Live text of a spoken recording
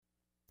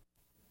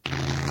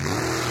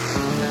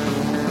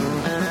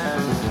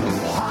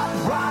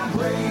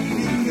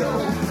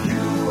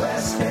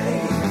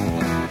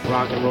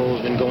rock and roll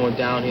has been going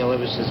downhill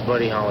ever since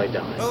Buddy Holly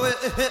died. Oh,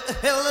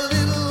 the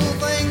little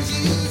things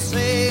you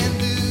say and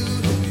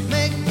do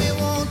make me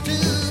want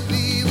to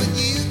be with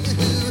you.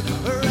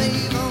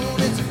 Rave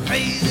on, it's a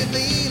crazy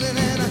feeling,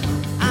 and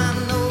I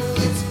know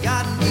it's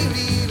got me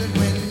reeling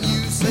when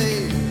you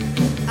say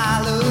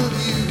I love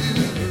you.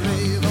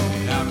 Rave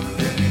on.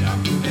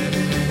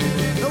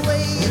 The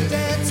way you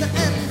dance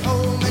and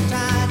hold me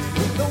tight,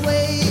 the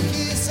way you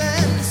kiss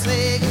and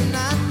say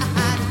goodnight.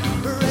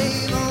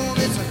 Rave on,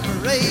 it's a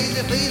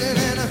crazy feeling,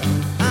 and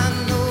I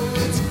know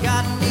it's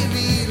got me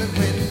reeling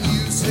when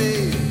you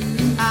say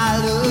I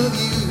love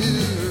you.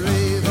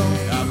 Rave on.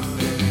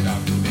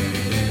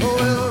 Oh,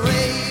 well,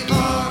 rave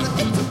on,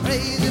 it's a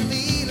crazy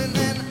feeling,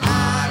 and I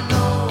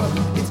know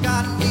it's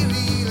got me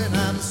reeling.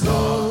 I'm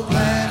so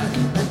glad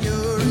that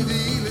you're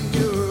revealing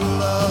your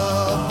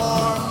love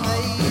for me.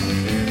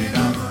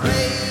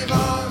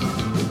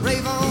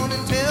 Rave on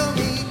and tell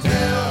me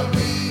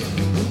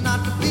not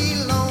to be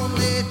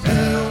lonely.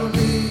 Tell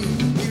me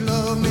you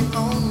love me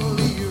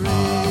only.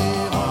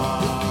 Rave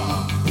on.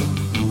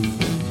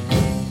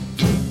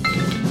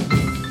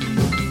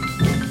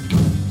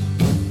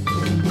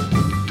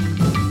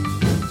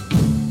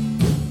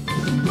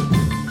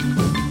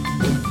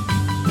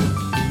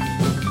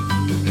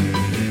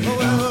 Oh,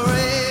 well,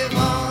 rave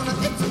on,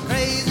 it's a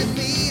crazy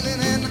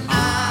feeling, and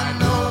I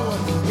know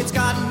it's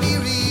got me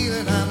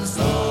reeling. I'm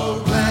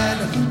so glad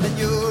that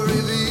you're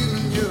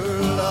revealing your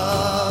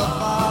love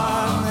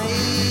for me.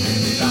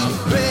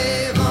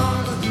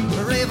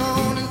 Rave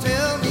on and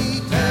tell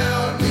me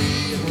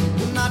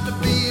not to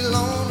be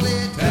lonely.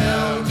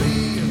 Tell me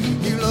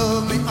you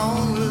love me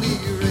only.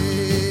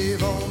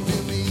 Rave on to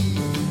me.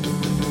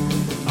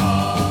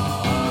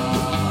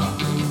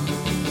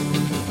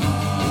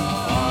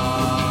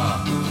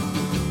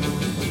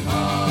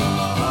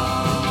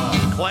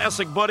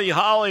 Classic Buddy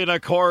Holly, and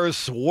of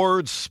course,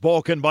 words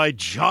spoken by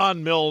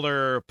John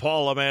Milner,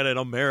 Paul Amant, and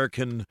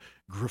American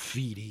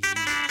Graffiti.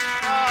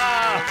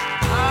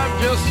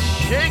 I'm just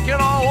shaking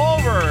all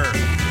over.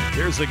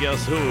 Here's a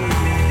guess who.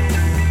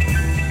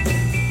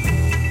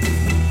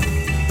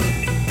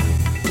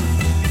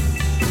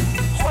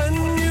 When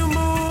you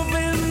move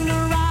in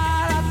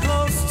right up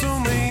close to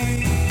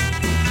me,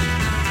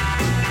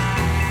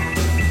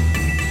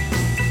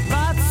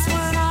 that's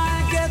when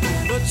I get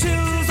the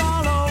chills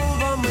all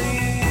over me.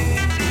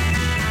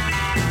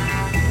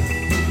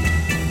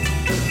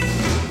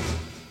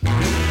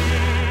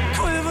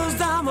 Quivers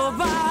down my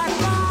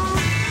backbone,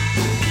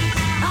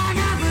 I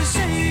got the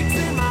shakes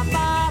in my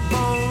thigh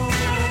bone,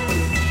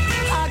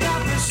 I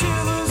got the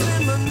shivers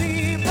in my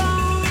knee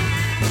bone,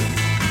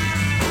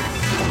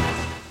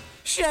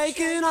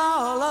 shaking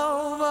all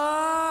over.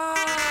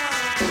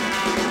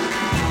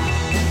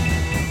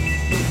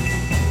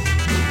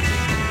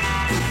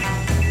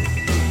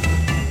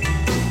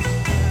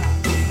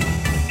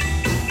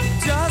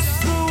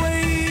 Just the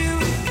way you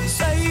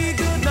say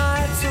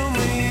goodnight to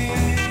me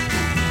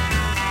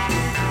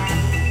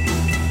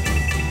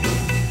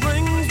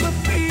brings the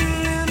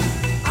feeling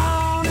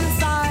on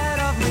inside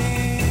of me.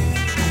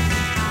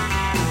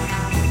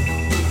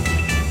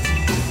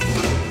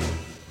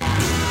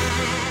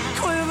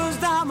 Quivers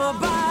down my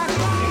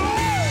backbone,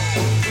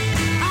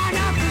 I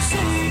got the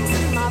shakes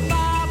in my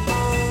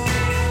backbone,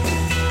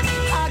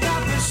 I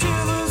got the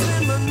shivers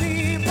in my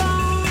knee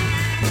bone,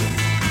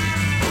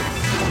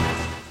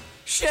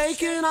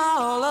 shaking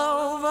all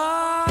over.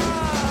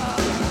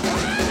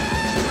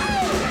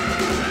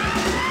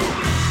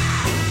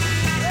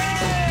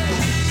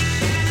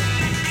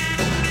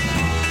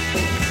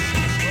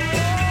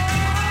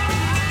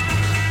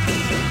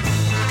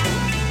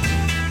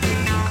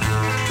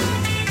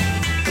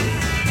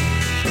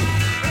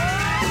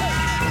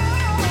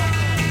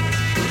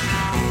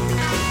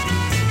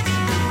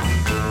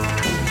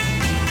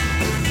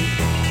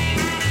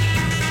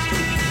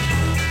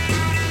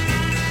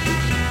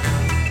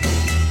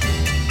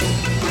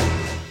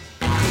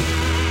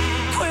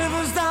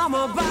 Quivers down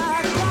my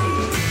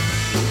backbone,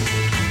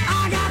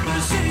 I got the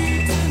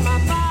shakes in my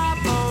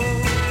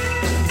backbone,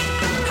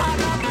 I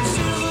got the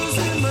shivers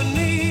in my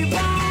knee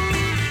bone,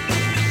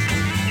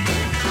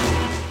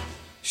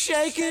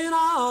 shaking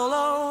all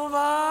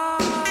over.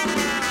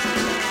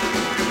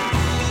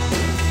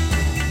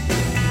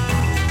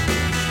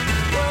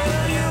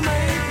 Well, you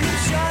make me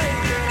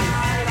shake and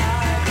I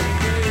like it,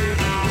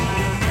 baby.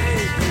 You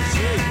make me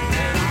shake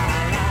and I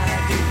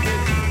like it,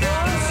 baby.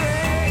 Oh,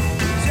 shake,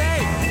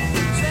 shake,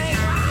 shake,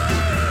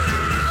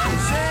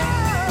 shake,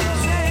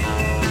 shake,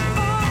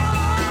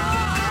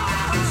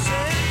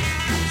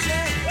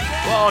 shake.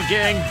 Well,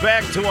 gang,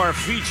 back to our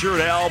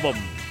featured album.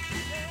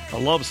 A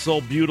Love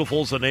So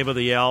Beautiful is the name of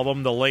the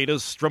album, the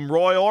latest from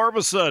Roy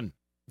Orbison.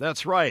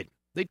 That's right.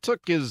 They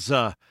took his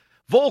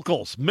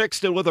vocals,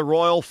 mixed it with a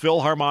Royal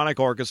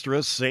Philharmonic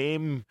Orchestra,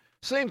 same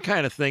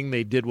kind of thing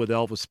they did with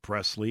Elvis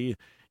Presley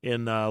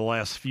in the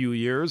last few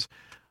years.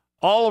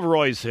 All of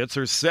Roy's hits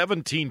are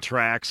 17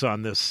 tracks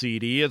on this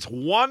CD. It's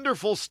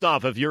wonderful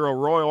stuff if you're a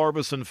Roy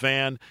Orbison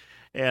fan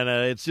And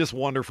it's just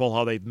wonderful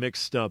how they've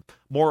mixed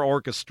more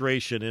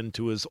orchestration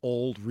into his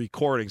old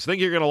recordings. I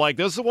think you're going to like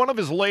this. This is one of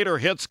his later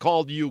hits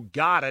called You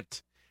Got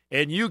It.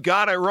 And you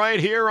got it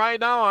right here, right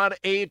now on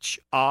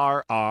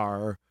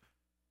HRR,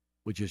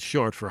 which is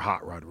short for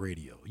Hot Rod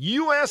Radio.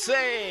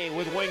 USA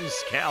with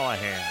Wings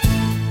Callahan.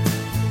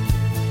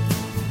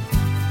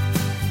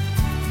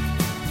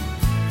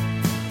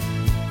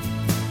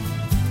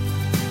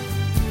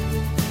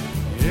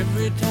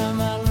 Every time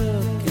I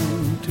look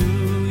into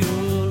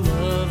your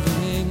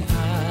loving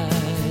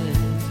eyes,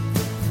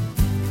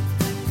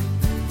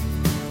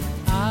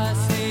 I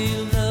see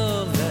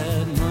love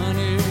that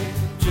money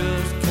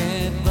just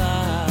can't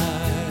buy.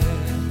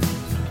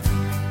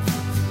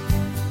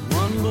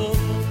 One look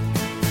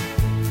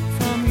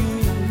from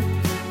you,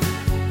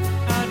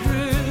 I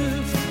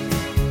drift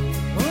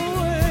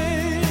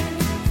away.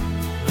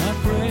 I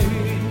pray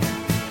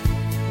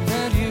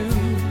that you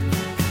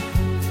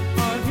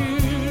are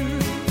here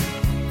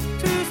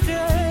to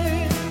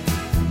stay.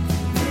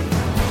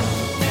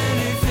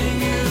 Anything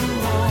you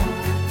want,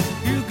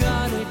 you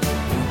got it.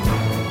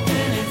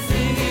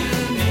 Anything you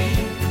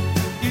need,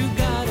 you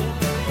got it.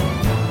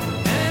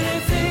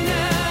 Anything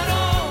at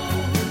all,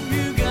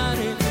 you got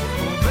it,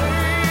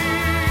 baby.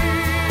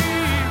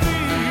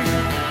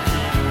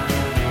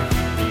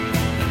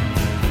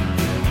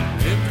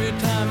 Every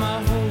time I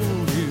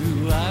hold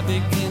you, I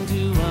begin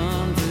to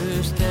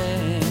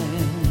understand.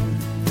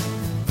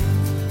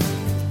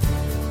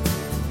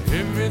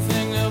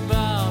 Everything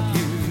about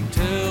you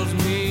tells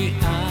me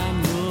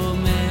I'm your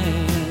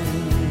man.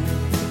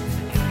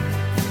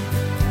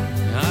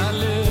 I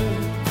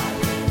live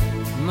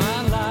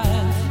my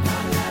life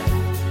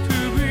to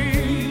be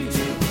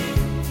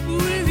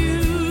with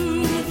you.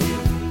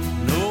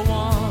 No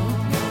one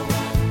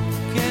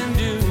can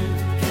do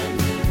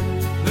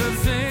the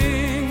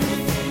things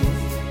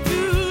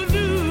you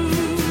do.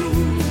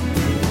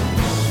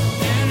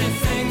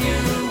 Anything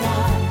you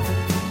want,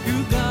 you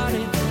got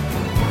it.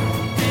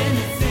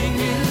 Anything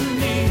you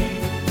need,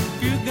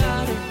 you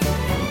got it.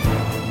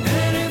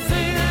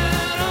 Anything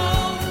at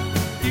all,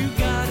 you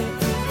got it,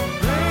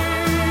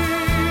 baby.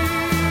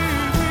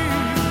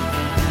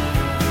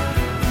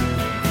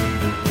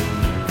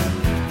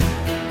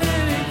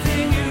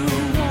 Anything you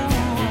want,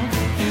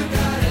 you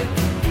got it.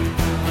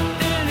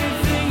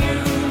 Anything you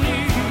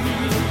need,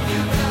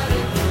 you got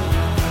it.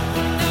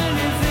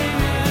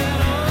 Anything at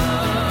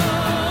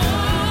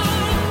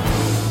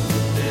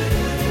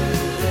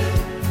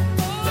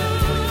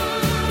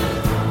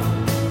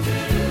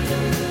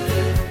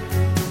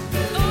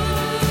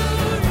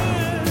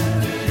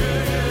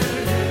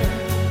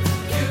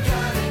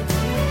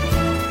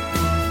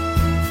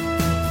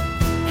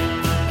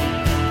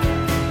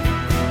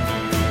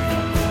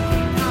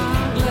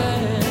I'm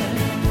glad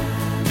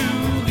to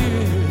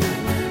give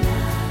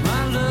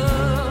my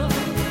love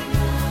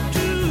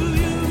to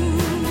you.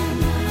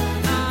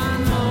 I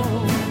know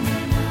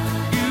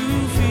you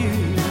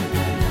feel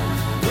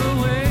the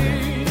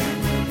way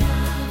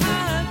I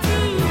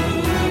do.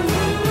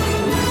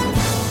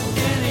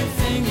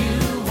 Anything you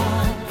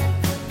want,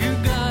 you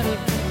got it.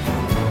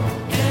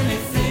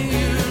 Anything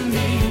you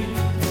need,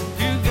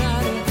 you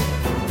got it.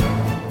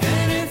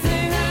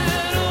 Anything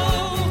at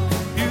all,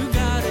 you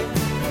got it,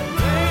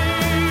 baby.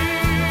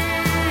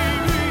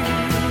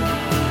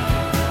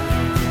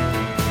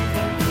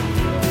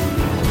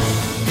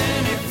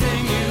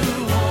 Anything you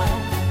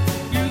want,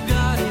 you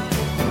got it.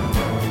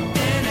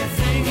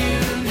 Anything you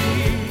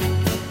need,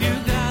 you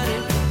got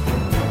it.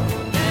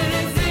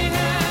 Anything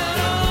at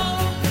all,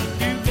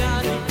 you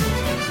got it,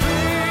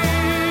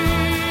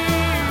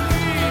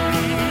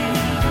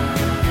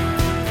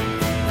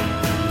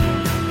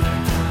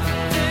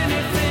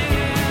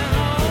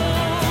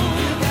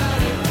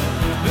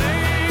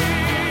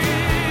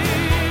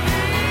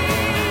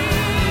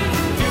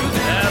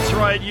 That's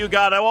right, you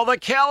got it. Well, the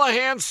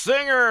Callahan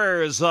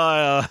Singers,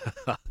 yeah,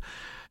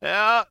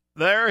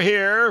 they're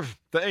here.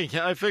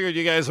 I figured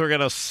you guys were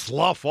going to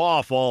slough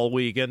off all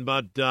weekend,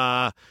 but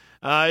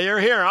you're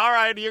here. All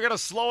right, you're going to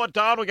slow it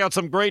down. We got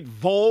some great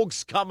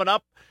Vogues coming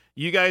up.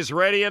 You guys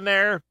ready in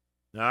there?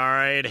 All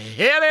right,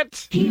 hit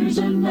it. Here's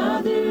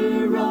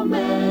another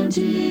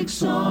romantic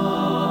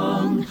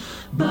song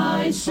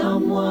by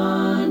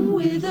someone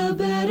with a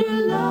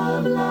better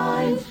love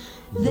life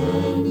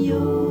than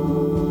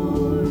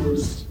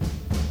yours.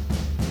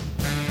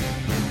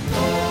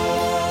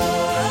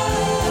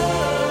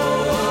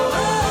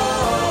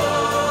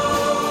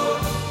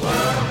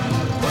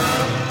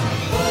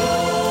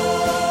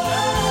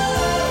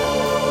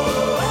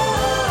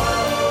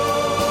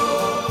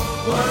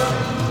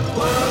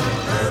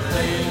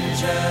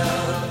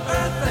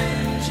 Earth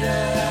angel,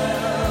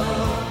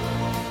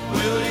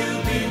 will you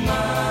be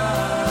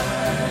mine,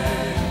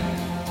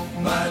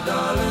 my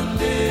darling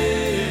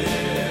dear?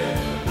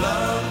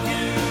 Love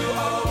you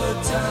all the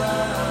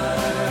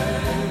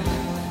time.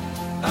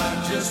 I'm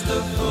just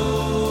a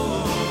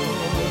fool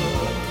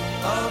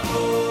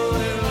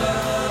in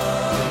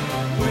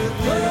love with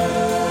you.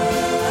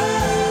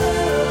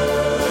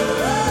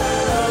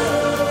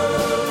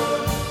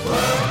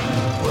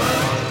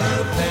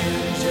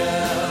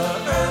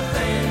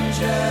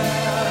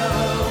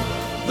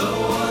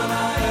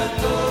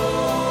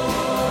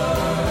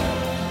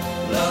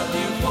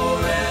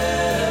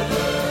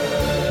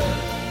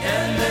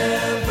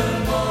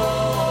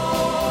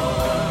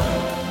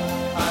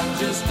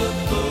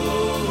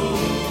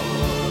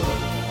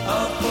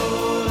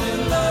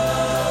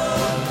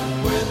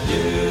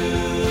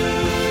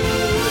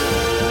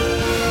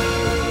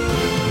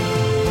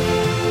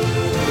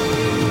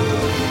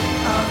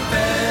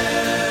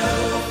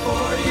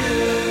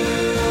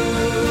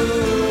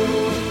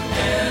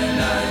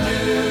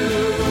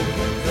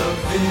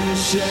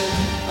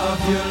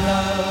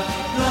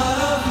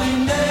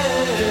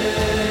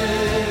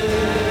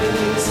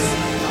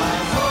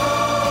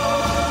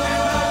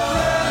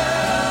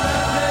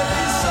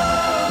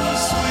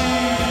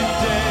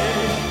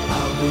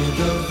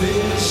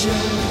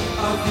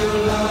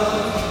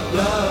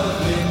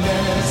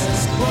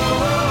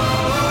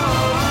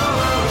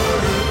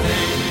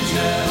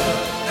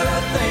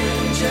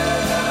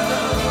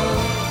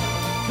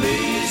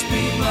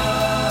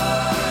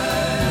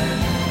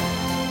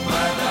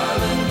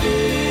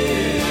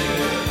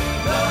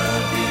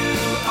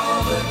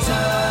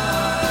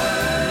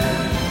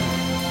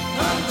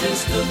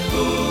 just a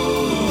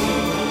fool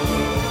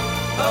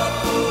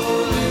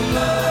in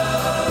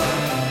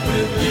love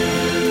with you.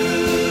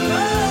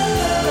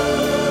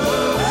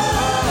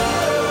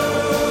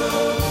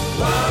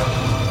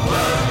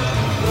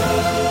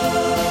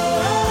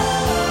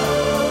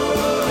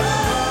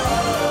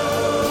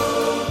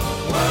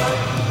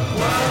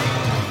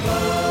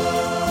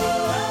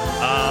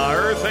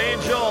 Earth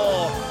Angel.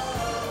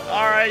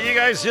 All right, you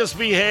guys just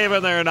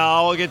behaving there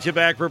now. We'll get you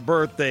back for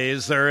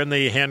birthdays. They're in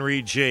the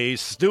Henry J.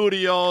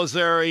 Studios.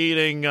 They're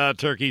eating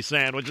turkey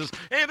sandwiches.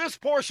 Hey, this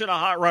portion of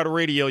Hot Rod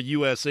Radio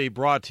USA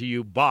brought to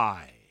you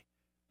by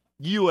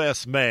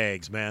US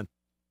Mags, man.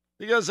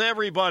 Because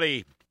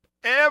everybody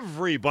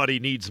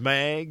needs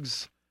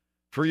mags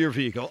for your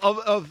vehicle.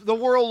 The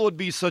world would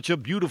be such a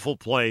beautiful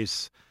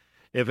place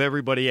if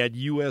everybody had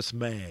US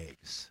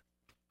Mags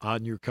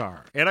on your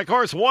car. And, of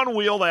course, one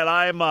wheel that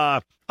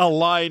I'm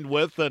aligned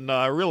with and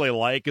really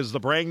like is the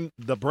brand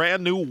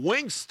new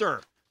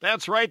Wingster.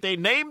 That's right. They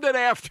named it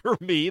after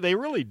me. They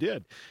really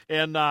did.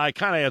 And I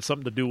kind of had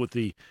something to do with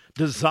the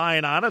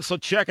design on it. So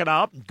check it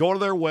out. Go to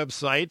their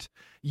website,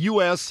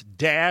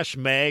 us-mags.com.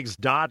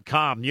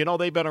 You know,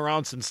 they've been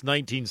around since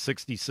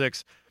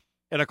 1966.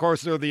 And, of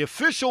course, they're the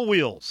official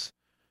wheels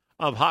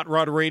of Hot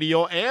Rod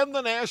Radio and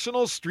the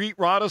National Street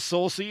Rod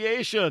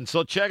Association.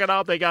 So check it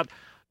out. They got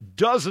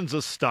dozens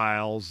of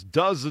styles,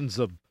 dozens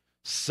of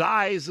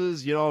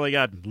sizes. You know, they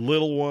got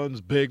little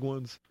ones, big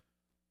ones.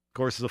 Of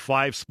course, the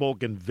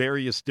 5-spoke in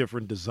various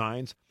different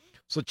designs.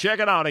 So check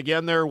it out.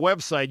 Again, their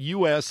website,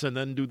 US, and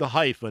then do the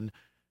hyphen,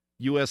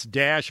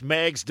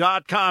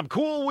 us-mags.com.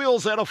 Cool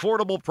wheels at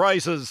affordable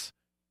prices.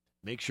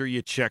 Make sure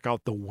you check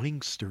out the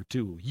Wingster,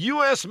 too.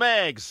 US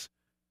Mags.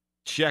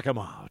 Check them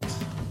out.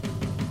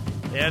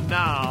 And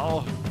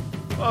now,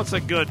 well, it's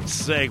a good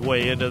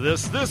segue into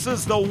this. This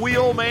is the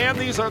Wheel Man.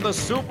 These are the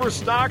super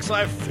stocks.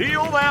 I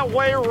feel that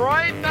way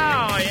right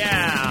now.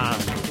 Yeah.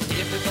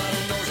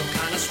 Everybody knows I'm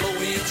kind of slow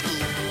in school.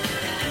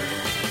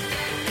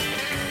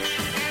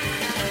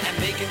 And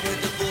making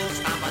with the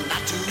bulls, I'm a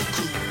not too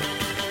cool.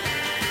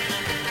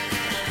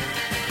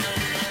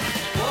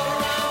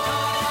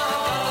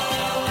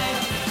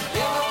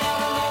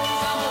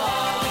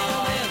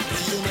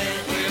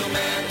 Wheel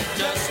man,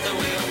 just a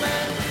wheel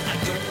man. And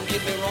don't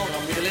get me wrong,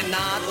 I'm really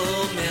not a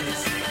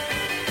menace.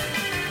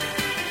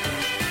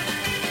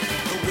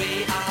 The way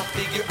I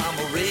figure, I'm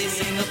a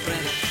racing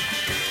apprentice.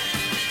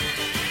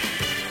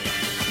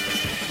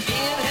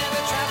 In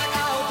heavy traffic,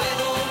 I obey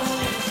the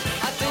rules.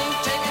 I think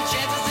taking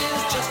chances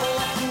is just for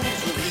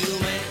fools. A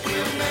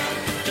wheel man,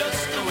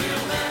 just a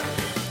wheel man.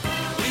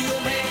 Wheel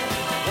man,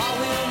 why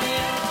wheel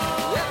man?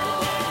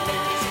 Everybody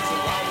knows he's a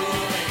wild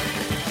wheel man.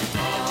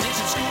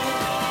 Teaching school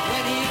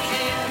when he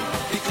can,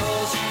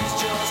 because he's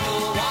just a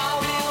wild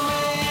wheel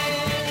man.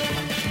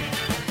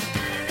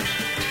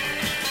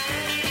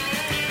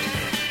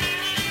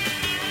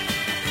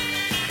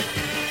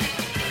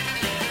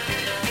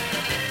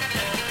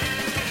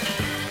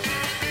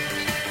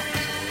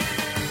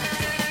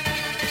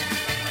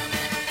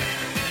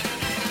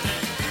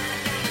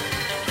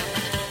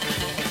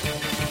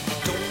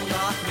 Don't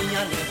knock me, I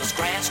never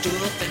scratched a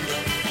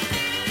fender.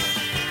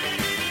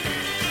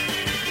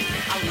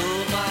 I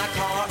love my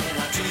car and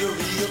I treat her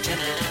real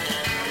tender.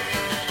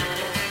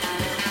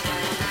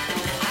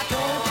 I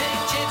don't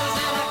take chances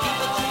and I keep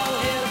a cool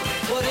head.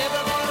 What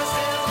everybody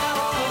says, got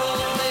a foot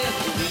on lead.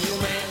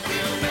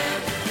 Wheel man,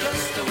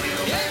 just a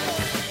wheel man.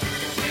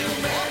 Wheel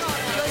man,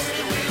 just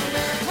a wheel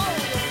man.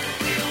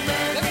 Wheel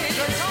man,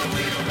 just a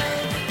wheel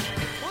man.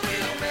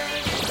 Wheel man.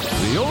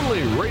 The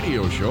only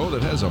radio show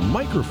that has a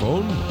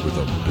microphone with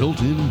a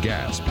built-in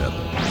gas pedal.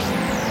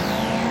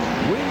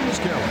 Wings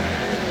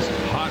Callahan's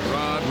Hot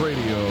Rod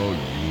Radio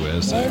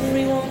USA.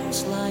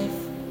 Everyone's life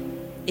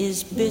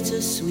is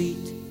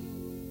bittersweet.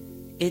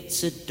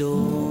 It's a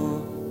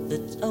door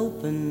that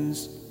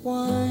opens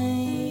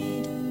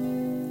wide,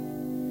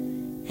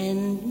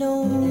 and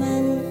no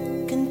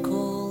man can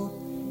call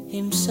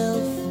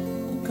himself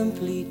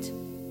complete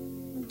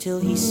till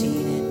he's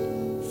seen it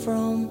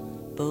from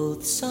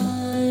both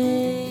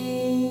sides.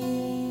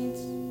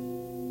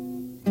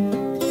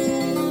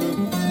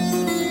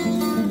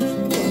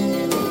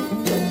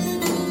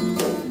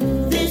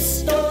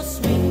 This door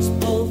swings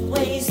both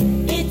ways.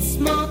 It's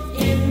marked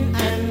in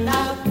and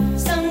out.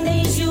 Some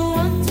days you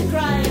want to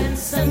cry and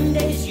some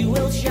days you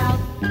will shout.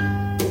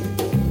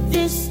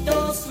 This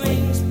door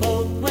swings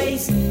both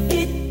ways.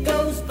 It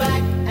goes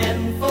back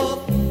and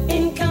forth.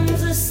 In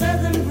comes a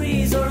southern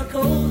breeze or a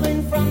cold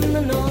wind from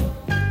the north.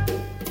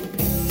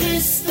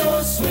 This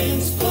door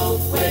swings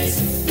both ways.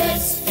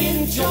 Let's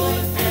enjoy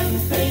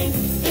and pain.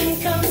 In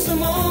comes the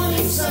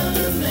morning sun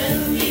and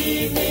then the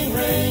evening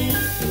rain.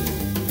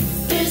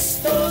 This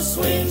door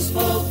swings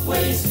both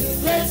ways.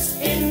 Let's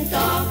in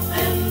dark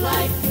and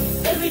light.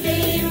 Every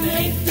day you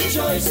make the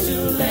choice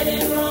to let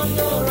it wrong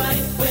go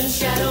right. When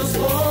shadows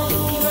fall,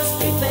 you must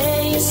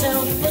prepare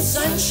yourself for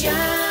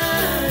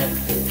sunshine.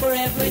 For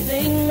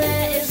everything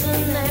there is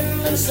an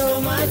end, and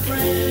so my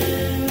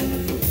friend,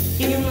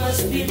 you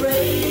must be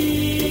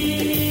brave.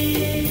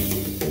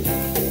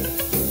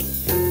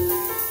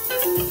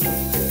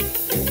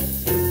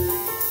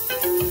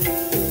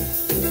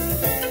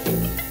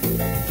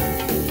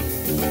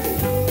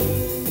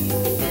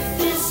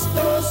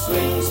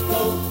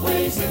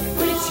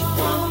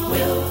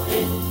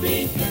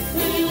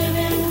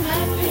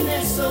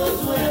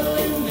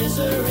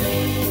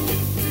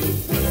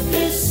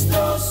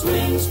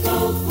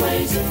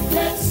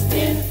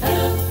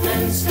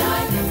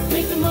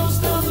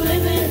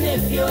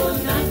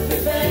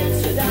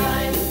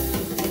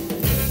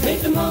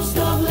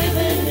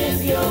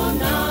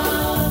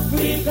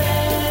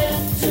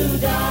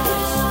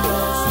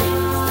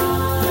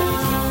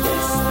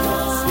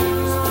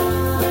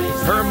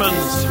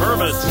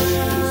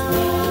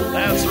 environment.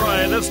 That's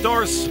right. This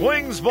door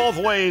swings both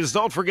ways.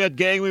 Don't forget,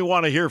 gang, we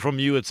want to hear from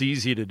you. It's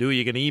easy to do.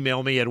 You can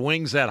email me at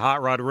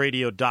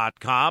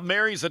wings@hotrodradio.com.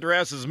 Mary's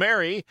address is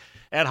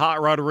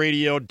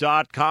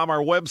mary@hotrodradio.com.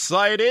 Our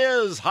website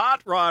is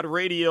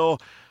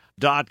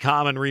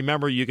hotrodradio.com. And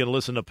remember, you can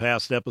listen to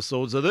past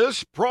episodes of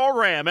this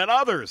program and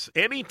others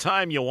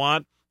anytime you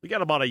want. We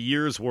got about a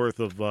year's worth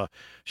of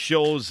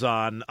shows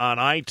on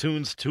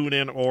iTunes,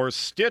 TuneIn, or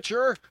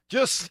Stitcher.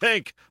 Just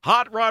think,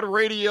 Hot Rod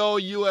Radio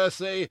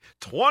USA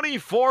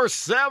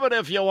 24/7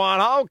 if you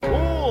want. How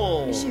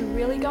cool! Is she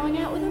really going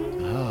out with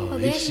him? Oh, Well,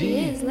 there she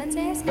is. Let's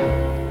ask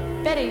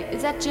her. Betty,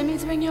 is that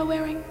Jimmy's ring you're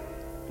wearing?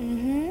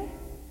 Mm-hmm.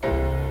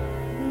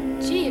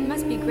 Gee, it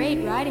must be great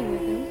riding with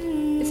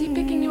him. Is he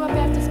picking you up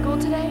after school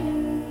today?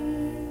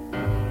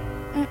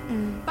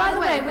 Mm-mm. By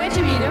the way, where'd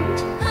you meet him?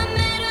 I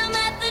met him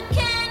at the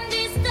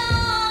candy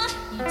store.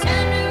 He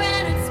turned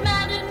around and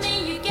smiled at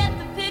me. You get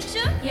the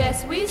picture?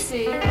 Yes, we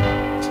see.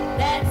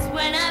 That's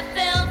when I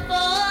fell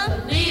for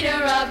the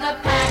leader of the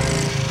pack.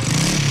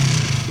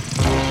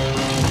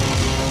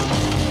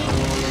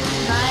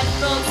 My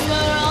folks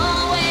were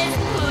always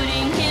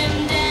putting him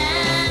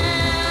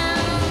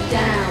down.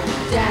 Down,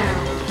 down.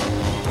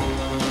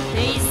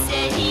 They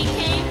said he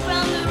came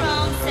from the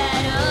wrong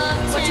side of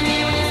town. What you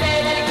mean when you say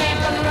that he came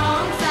from the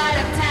wrong side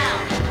of town?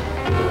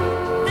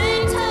 They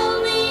told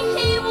me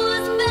he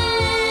was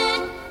bad,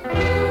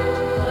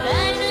 but I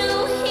knew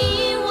he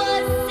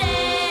was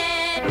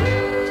sad.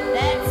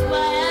 That's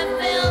why I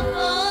fell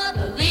for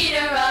the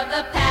leader of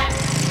the pack.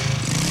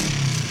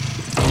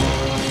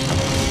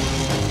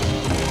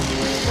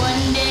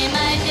 One day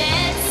my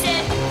dad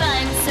said,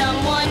 find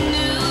someone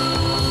new.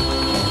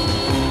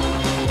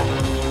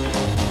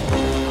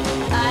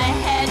 I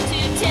had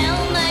to tell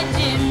my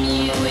Jim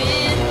you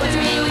with What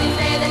you mean when you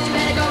say that you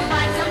better go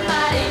find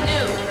somebody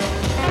new?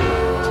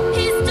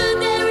 He stood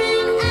there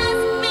and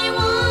asked me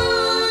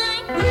why,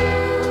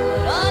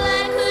 but all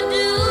I could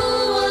do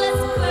was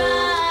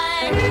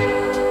cry.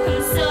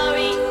 I'm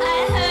sorry I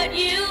hurt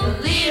you,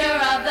 leader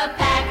of the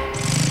pack.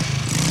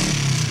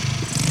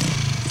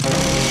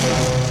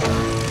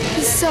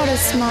 He sort of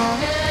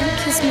smiled and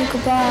kissed me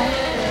goodbye.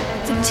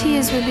 The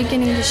tears were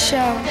beginning to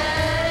show.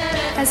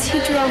 As he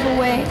drove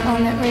away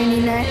on that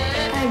rainy night,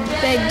 I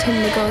begged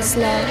him to go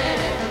slow.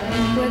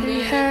 Whether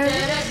he heard,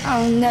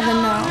 I'll never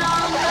know.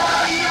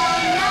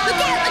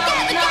 Look out, look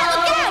out, look out,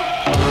 look out!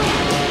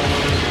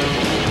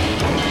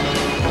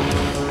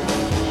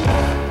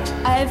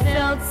 I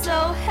felt so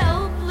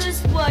helpless,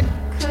 what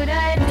could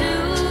I do?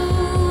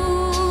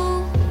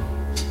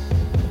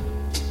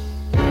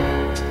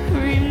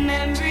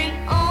 Remembering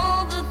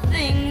all the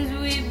things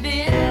we've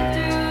been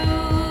through.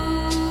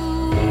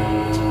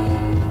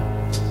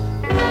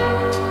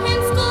 In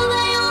school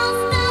they all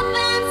stop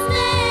and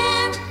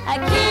stare. I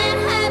can't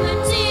hide the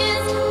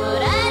tears,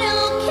 but I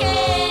don't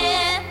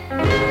care.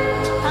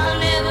 I'll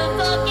never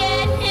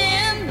forget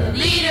him, the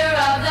leader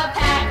of the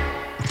pack.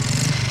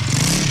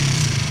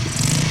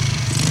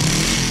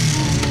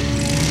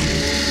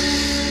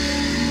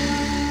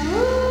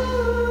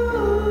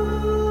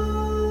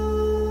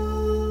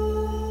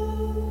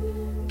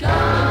 Go,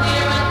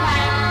 leader of the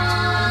pack.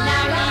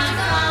 Now he's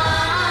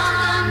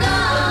gone. Go,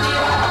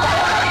 leader of the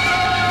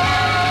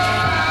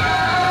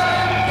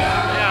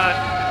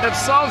Yeah, it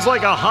sounds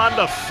like a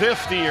Honda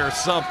 50 or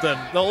something.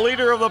 The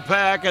leader of the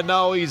pack, and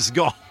now he's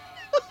gone.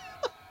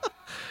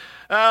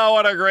 Oh,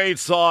 what a great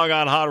song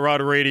on Hot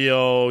Rod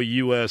Radio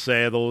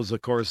USA. Those,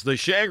 of course, the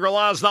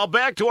Shangri-Las. Now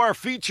back to our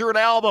featured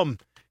album.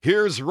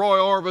 Here's Roy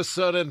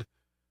Orbison. And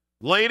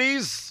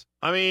ladies,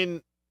 I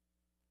mean,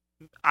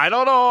 I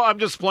don't know. I'm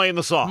just playing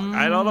the song.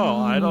 I don't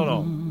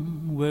know.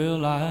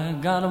 Well, I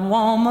got a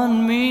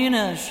woman mean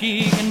as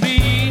she can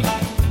be.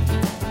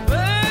 Well,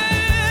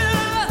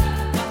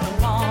 I got a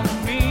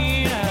woman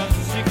mean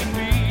as she can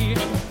be.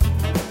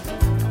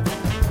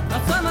 Now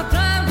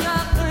sometimes I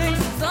think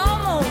she's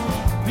almost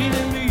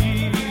meaning me.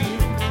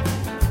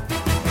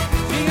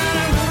 She got a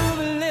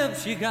ruby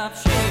lips, she got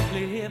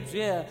shapely hips,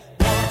 yeah.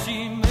 What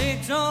she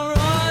makes all right.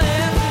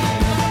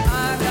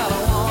 I got a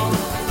woman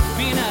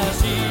mean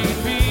as she can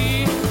be.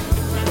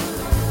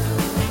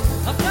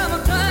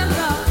 Sometimes I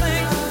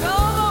think she's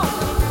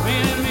almost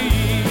meaning me.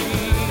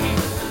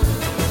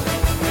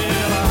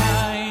 Well, I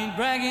ain't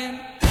bragging,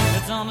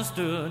 it's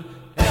understood.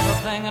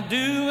 Everything I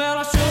do, well,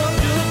 I sure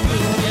do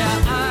good.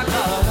 Yeah, I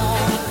got a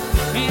woman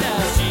mean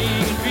as she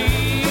can be.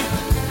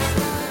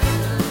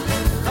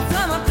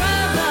 Sometimes I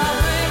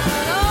think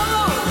she's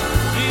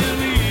almost meaning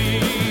me.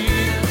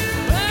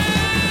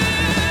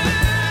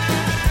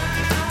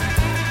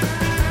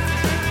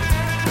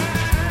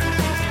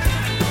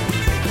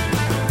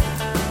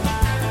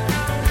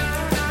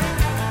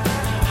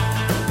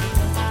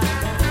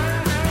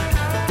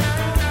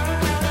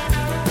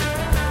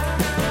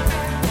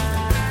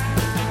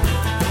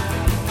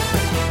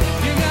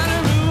 You got a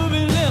ruby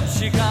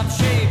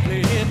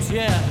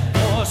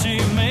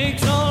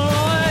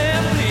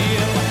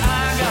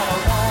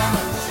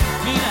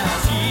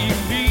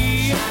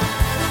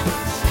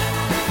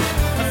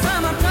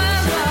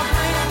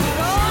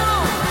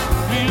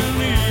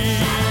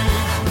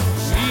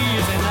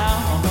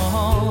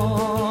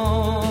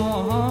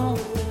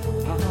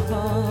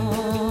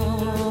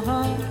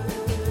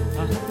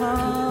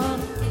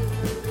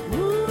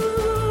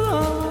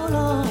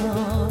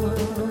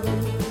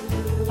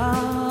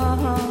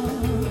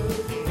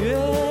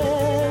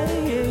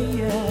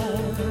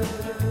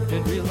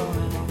it real low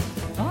now.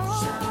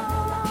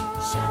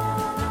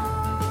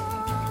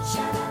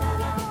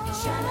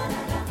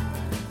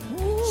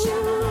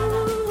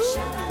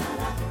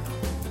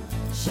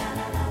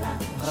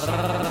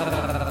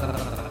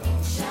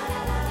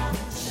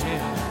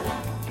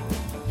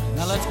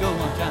 Now let's go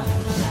one time.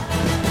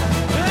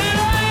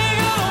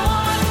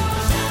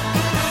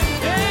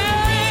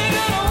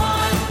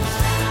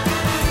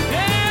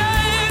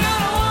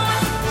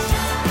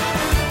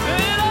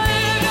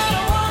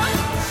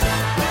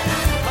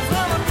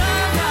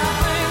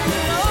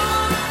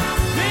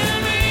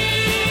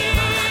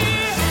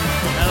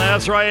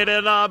 That's right,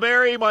 and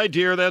Mary, my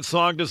dear, that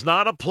song does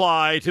not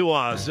apply to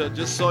us,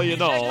 just so you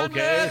know,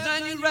 okay?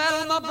 And you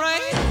rattle my brain.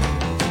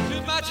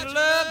 Too much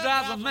love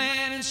drives a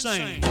man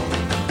insane.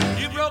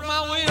 You broke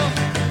my will,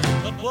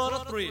 but what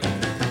a thrill.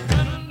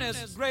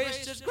 Goodness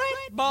gracious,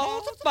 great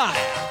balls of fire.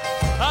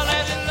 I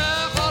let you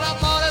love what I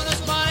thought it was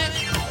funny.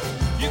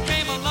 You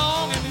came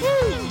along and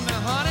woo,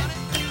 now honey,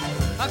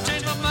 I've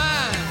changed my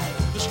mind.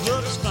 This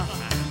love is fine.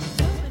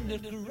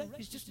 Goodness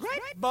gracious,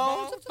 great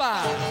balls of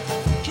fire.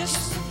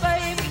 Kisses,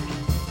 baby.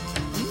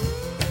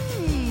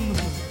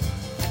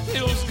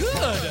 Feels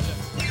good.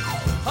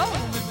 Hold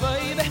me,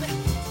 baby.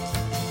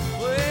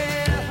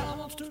 Well, I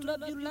want to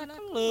love you like I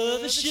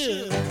love you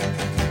should.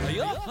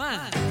 You're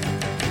fine,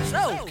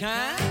 so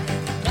kind.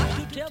 Got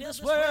to tell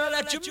this world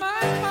that you're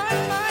mine.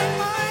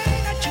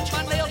 I chew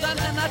my nails down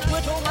and I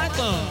twiddle my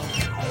thumb.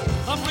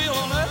 I'm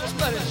real nervous,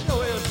 but it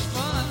sure is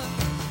fun.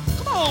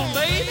 Come on,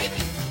 baby.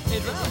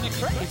 It drives me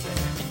crazy.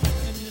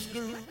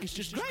 It's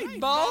just great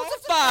balls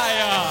of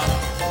fire.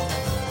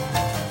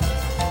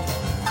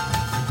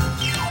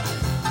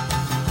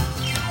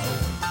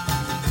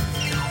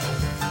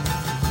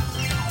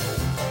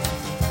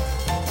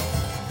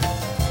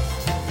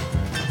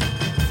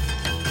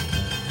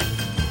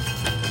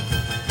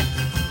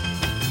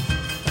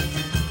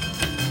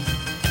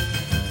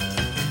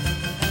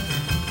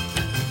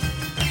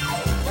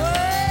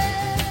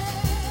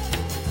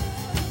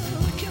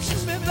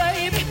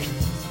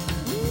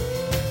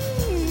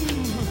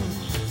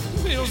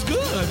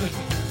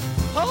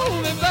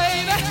 Hold me,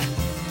 baby.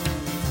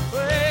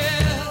 Well,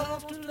 I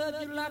want to love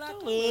you like I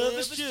love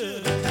you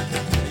should.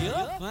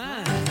 You're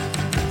fine,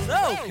 so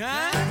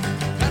kind.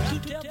 Got to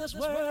tell this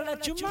world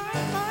that you're mine.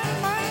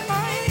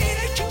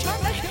 That you're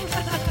my nails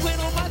and I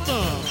twiddle my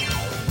thumb.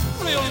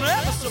 Real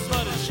never so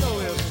bloody show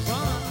is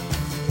fun.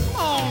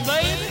 Come on,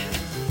 baby,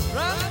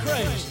 drive me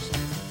crazy.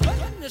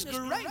 Goodness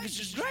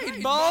gracious,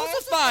 great balls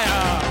of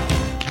fire.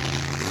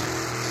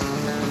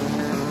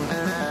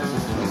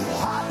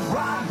 Hot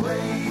Rod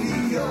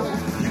Radio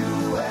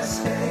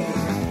USA.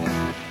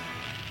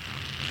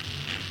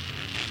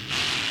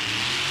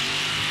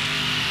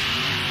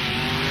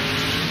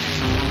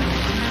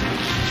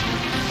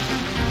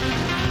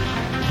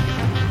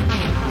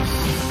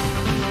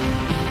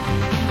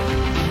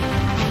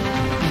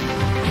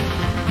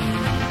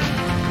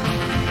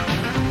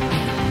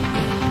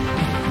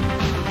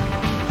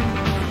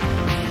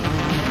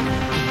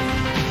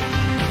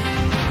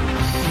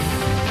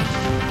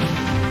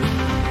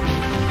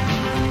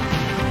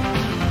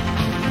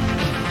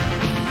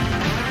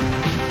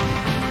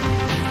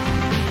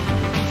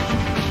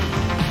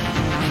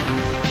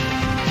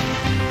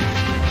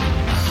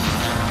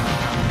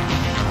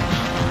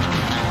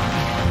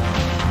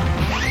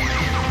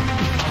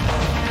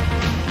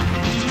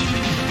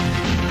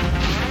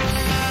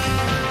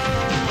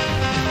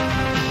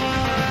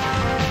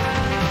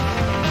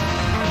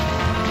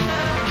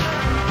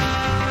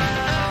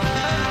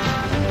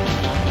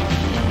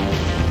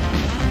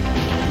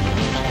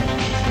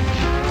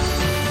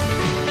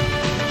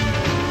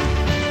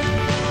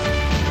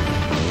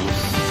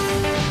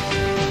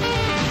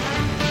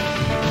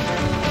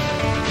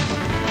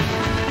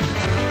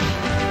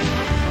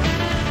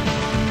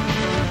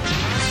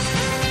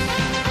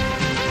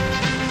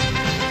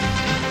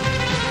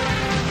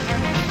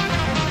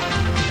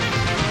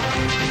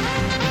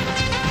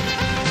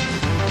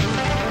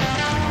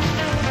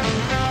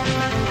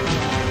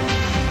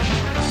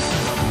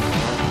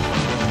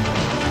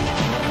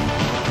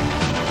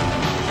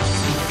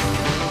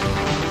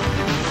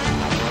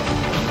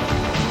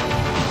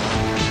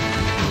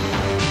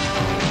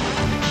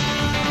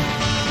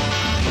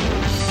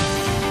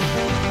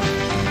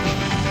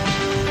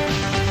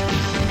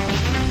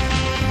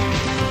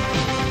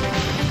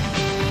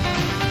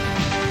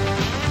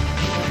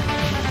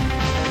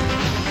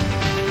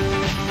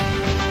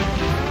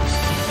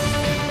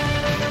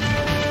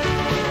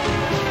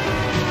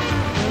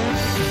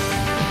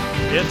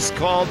 It's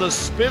called the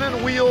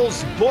Spinning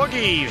Wheels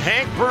Boogie.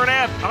 Hank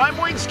Burnett. I'm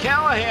Wings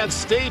Callahan.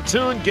 Stay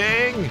tuned,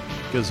 gang,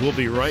 because we'll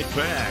be right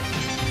back.